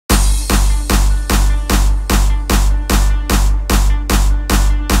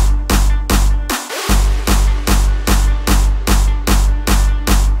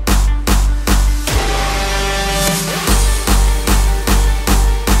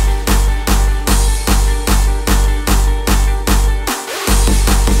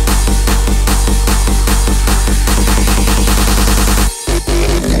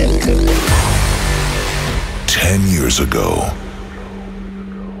ago,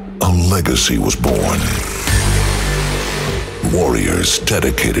 a legacy was born. Warriors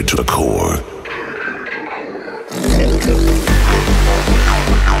dedicated to the core.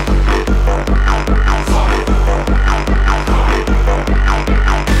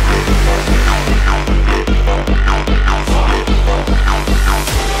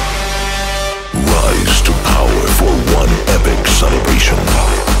 Rise to power for one epic celebration.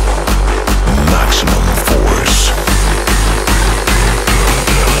 Maximum force.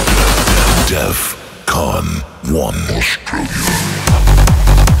 Defqon.1 Australia.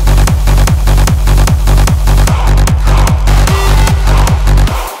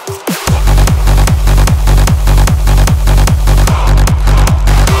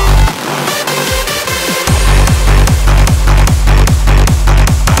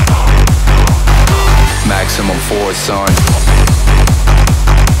 Maximum force, son.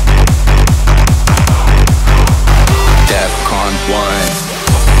 Defqon.1.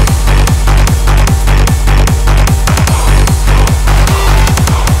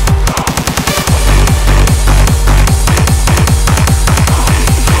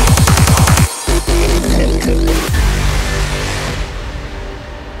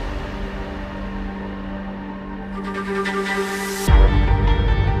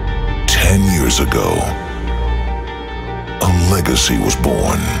 10 years ago, a legacy was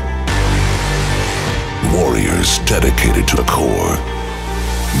born. Warriors dedicated to the core,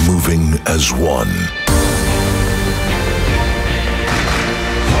 moving as one.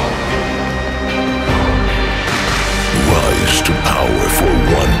 Rise to power for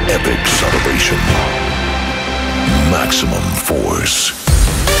one epic celebration. Maximum force.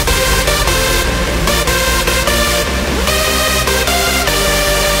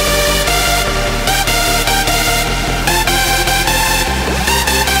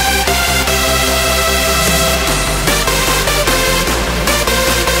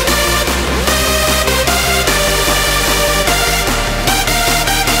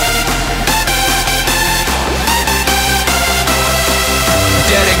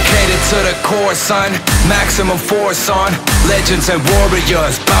 Dedicated to the core, son. Maximum force on. Legends and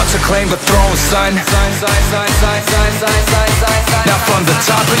warriors, bout to claim the throne, son. Now from the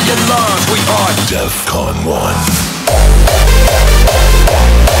top of your lungs, we are Defqon.1.